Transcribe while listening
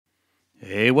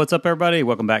Hey, what's up, everybody?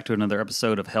 Welcome back to another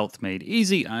episode of Health Made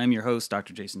Easy. I'm your host,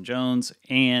 Dr. Jason Jones,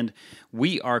 and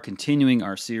we are continuing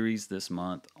our series this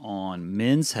month on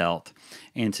men's health.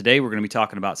 And today we're going to be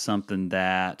talking about something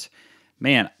that,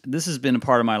 man, this has been a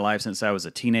part of my life since I was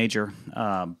a teenager.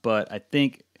 But I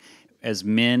think as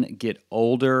men get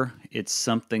older, it's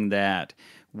something that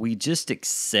we just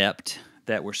accept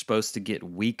that we're supposed to get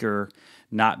weaker,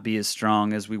 not be as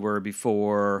strong as we were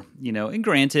before, and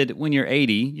granted, when you're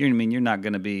 80, you're not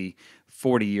going to be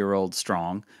 40-year-old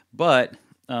strong, but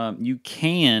you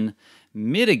can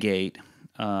mitigate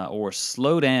or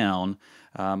slow down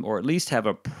or at least have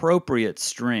appropriate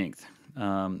strength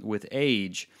with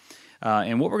age.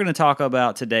 And what we're going to talk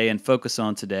about today and focus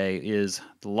on today is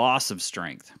the loss of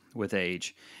strength with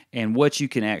age and what you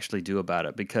can actually do about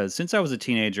it. Because since I was a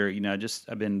teenager,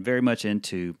 I've been very much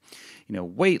into,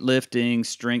 weightlifting,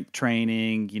 strength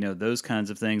training, those kinds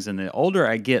of things. And the older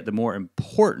I get, the more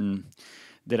important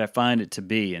that I find it to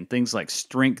be. And things like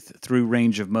strength through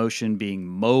range of motion, being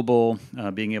mobile,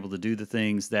 being able to do the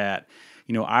things that,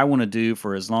 I want to do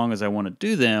for as long as I want to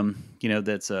do them,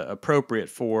 that's appropriate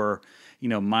for,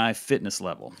 my fitness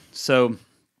level. So,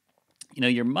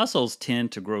 your muscles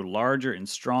tend to grow larger and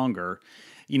stronger,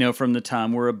 from the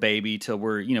time we're a baby till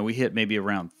we hit maybe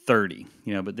around 30,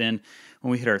 but then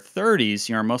when we hit our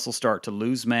 30s, our muscles start to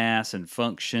lose mass and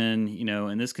function,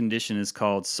 and this condition is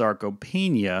called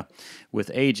sarcopenia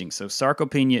with aging. So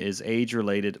sarcopenia is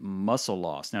age-related muscle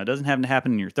loss. Now, it doesn't have to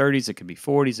happen in your 30s. It could be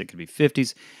 40s. It could be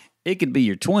 50s. It could be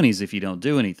your 20s if you don't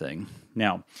do anything.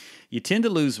 Now, you tend to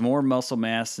lose more muscle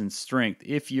mass and strength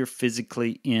if you're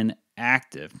physically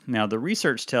inactive. Now, the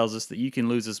research tells us that you can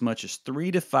lose as much as 3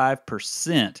 to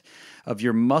 5% of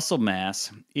your muscle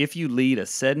mass if you lead a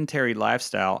sedentary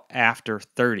lifestyle after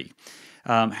 30.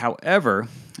 However,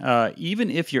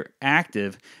 even if you're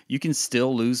active, you can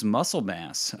still lose muscle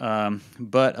mass,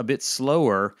 but a bit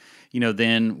slower,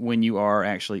 than when you are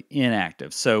actually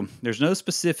inactive. So there's no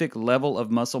specific level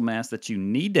of muscle mass that you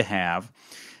need to have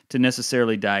to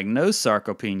necessarily diagnose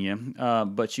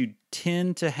sarcopenia, but you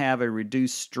tend to have a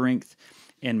reduced strength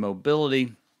and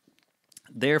mobility,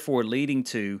 therefore leading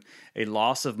to a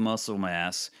loss of muscle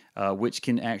mass, which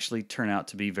can actually turn out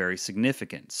to be very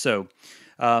significant. So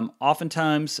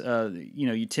oftentimes,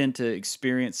 you tend to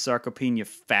experience sarcopenia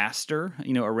faster,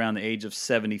 around the age of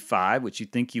 75, which you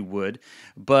think you would.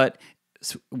 But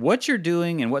what you're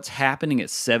doing and what's happening at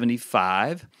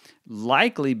 75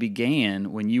 likely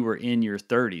began when you were in your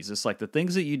 30s. It's like the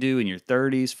things that you do in your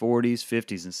 30s, 40s,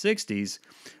 50s, and 60s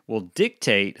will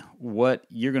dictate what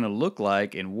you're going to look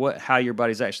like and how your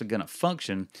body's actually going to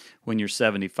function when you're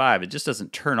 75. It just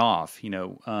doesn't turn off,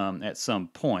 at some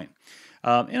point.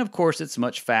 And of course, it's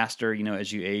much faster,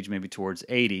 as you age maybe towards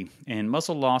 80. And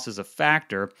muscle loss is a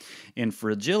factor in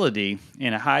fragility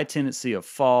and a high tendency of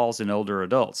falls in older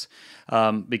adults,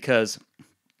 because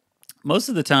most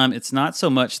of the time, it's not so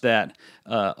much that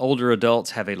older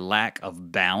adults have a lack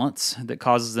of balance that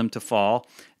causes them to fall.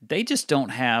 They just don't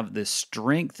have the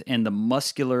strength and the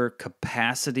muscular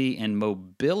capacity and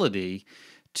mobility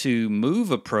to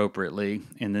move appropriately,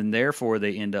 and then therefore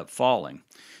they end up falling.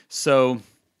 So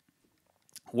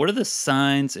what are the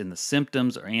signs and the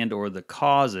symptoms or the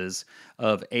causes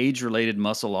of age-related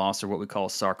muscle loss, or what we call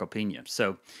sarcopenia?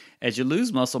 So as you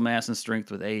lose muscle mass and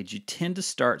strength with age, you tend to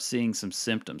start seeing some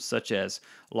symptoms such as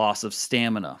loss of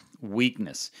stamina,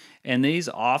 weakness, and these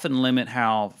often limit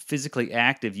how physically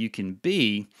active you can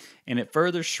be, and it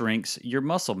further shrinks your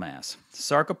muscle mass.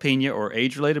 Sarcopenia, or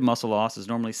age-related muscle loss, is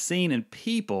normally seen in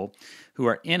people who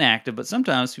are inactive, but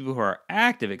sometimes people who are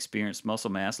active experience muscle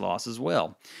mass loss as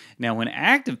well. Now, when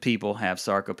active people have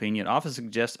sarcopenia, it often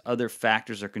suggests other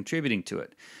factors are contributing to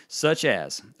it, such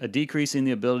as a decrease in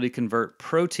the ability to convert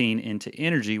protein into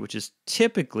energy, which is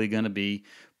typically going to be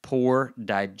poor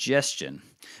digestion,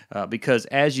 because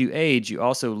as you age, you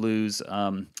also lose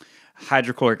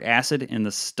hydrochloric acid in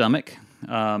the stomach,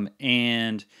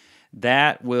 and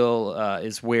that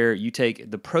is where you take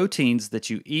the proteins that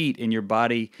you eat and your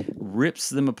body rips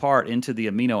them apart into the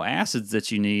amino acids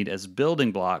that you need as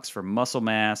building blocks for muscle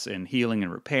mass and healing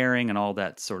and repairing and all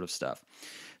that sort of stuff.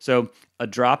 So a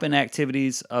drop in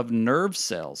activities of nerve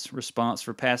cells, response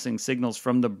for passing signals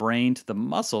from the brain to the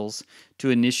muscles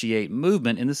to initiate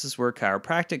movement. And this is where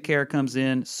chiropractic care comes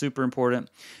in, super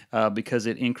important, because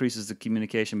it increases the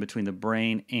communication between the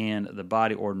brain and the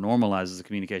body, or normalizes the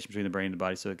communication between the brain and the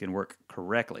body so it can work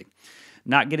correctly.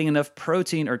 not getting enough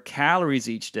protein or calories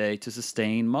each day to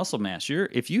sustain muscle mass.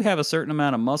 If you have a certain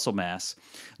amount of muscle mass,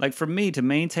 like for me to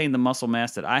maintain the muscle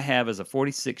mass that I have as a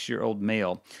 46-year-old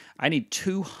male, I need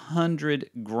 200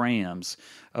 grams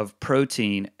of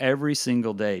protein every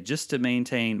single day just to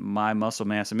maintain my muscle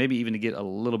mass and maybe even to get a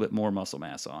little bit more muscle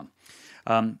mass on.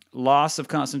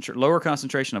 Lower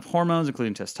concentration of hormones,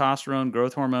 including testosterone,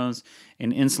 growth hormones,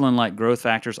 and insulin-like growth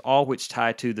factors, all which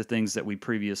tie to the things that we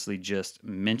previously just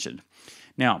mentioned.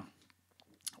 Now,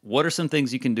 what are some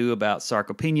things you can do about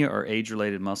sarcopenia or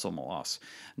age-related muscle loss?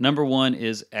 Number one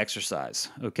is exercise,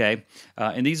 okay?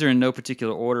 And these are in no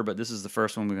particular order, but this is the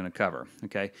first one we're going to cover,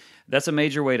 okay? That's a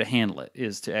major way to handle it,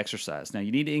 is to exercise. Now,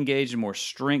 you need to engage in more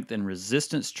strength and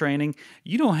resistance training.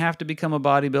 You don't have to become a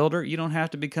bodybuilder. You don't have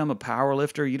to become a power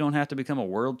lifter. You don't have to become a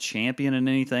world champion in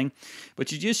anything,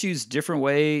 but you just use different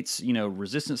weights,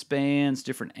 resistance bands,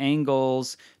 different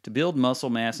angles to build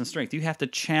muscle mass and strength. You have to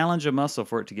challenge a muscle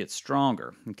for it to get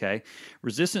stronger, okay?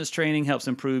 Resistance training helps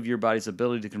improve your body's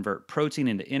ability to convert protein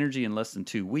into energy in less than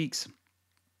 2 weeks.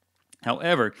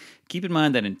 However, keep in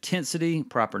mind that intensity,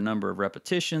 proper number of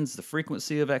repetitions, the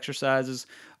frequency of exercises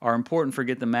are important for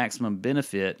get the maximum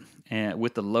benefit and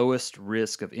with the lowest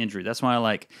risk of injury. That's why I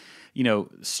like,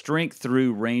 strength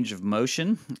through range of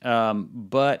motion,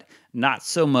 but not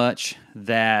so much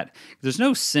that there's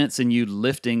no sense in you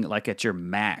lifting like at your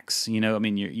max.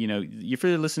 If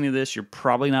you're listening to this, you're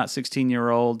probably not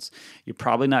 16-year-olds. You're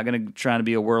probably not going to try to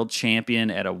be a world champion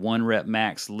at a 1-rep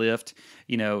max lift.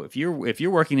 If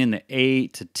you're working in the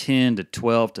 8 to 10 to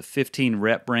 12 to 15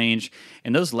 rep range,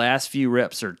 and those last few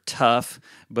reps are tough,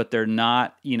 but they're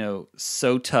not,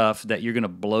 so tough that you're going to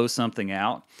blow something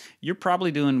out, you're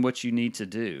probably doing what you need to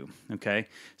do, okay?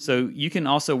 So you can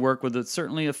also work with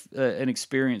an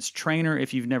experienced trainer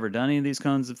if you've never done any of these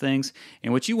kinds of things.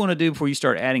 And what you want to do before you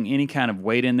start adding any kind of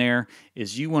weight in there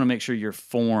is you want to make sure your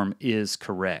form is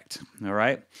correct, all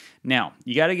right? Now,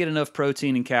 you got to get enough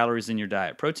protein and calories in your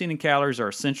diet. Protein and calories are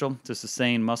essential to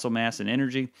sustain muscle mass and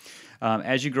energy.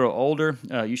 As you grow older,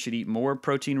 you should eat more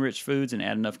protein-rich foods and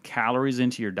add enough calories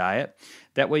into your diet.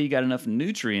 That way you got enough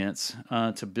nutrients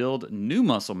to build new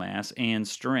muscle mass and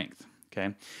strength,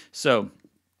 okay? So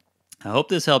I hope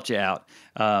this helped you out.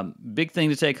 Big thing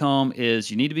to take home is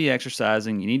you need to be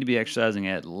exercising. You need to be exercising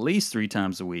at least 3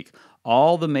 times a week.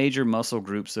 All the major muscle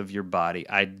groups of your body.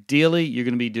 Ideally, you're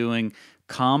going to be doing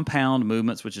compound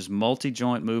movements, which is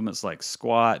multi-joint movements like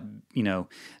squat,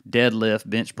 deadlift,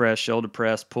 bench press, shoulder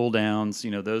press, pull downs,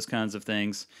 those kinds of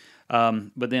things.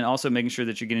 But then also making sure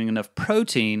that you're getting enough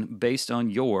protein based on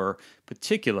your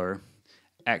particular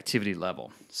activity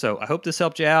level. So I hope this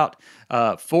helped you out.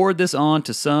 Forward this on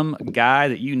to some guy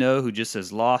that who just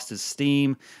has lost his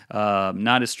steam,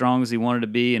 not as strong as he wanted to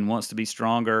be and wants to be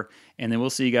stronger. And then we'll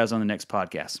see you guys on the next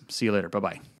podcast. See you later.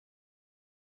 Bye-bye.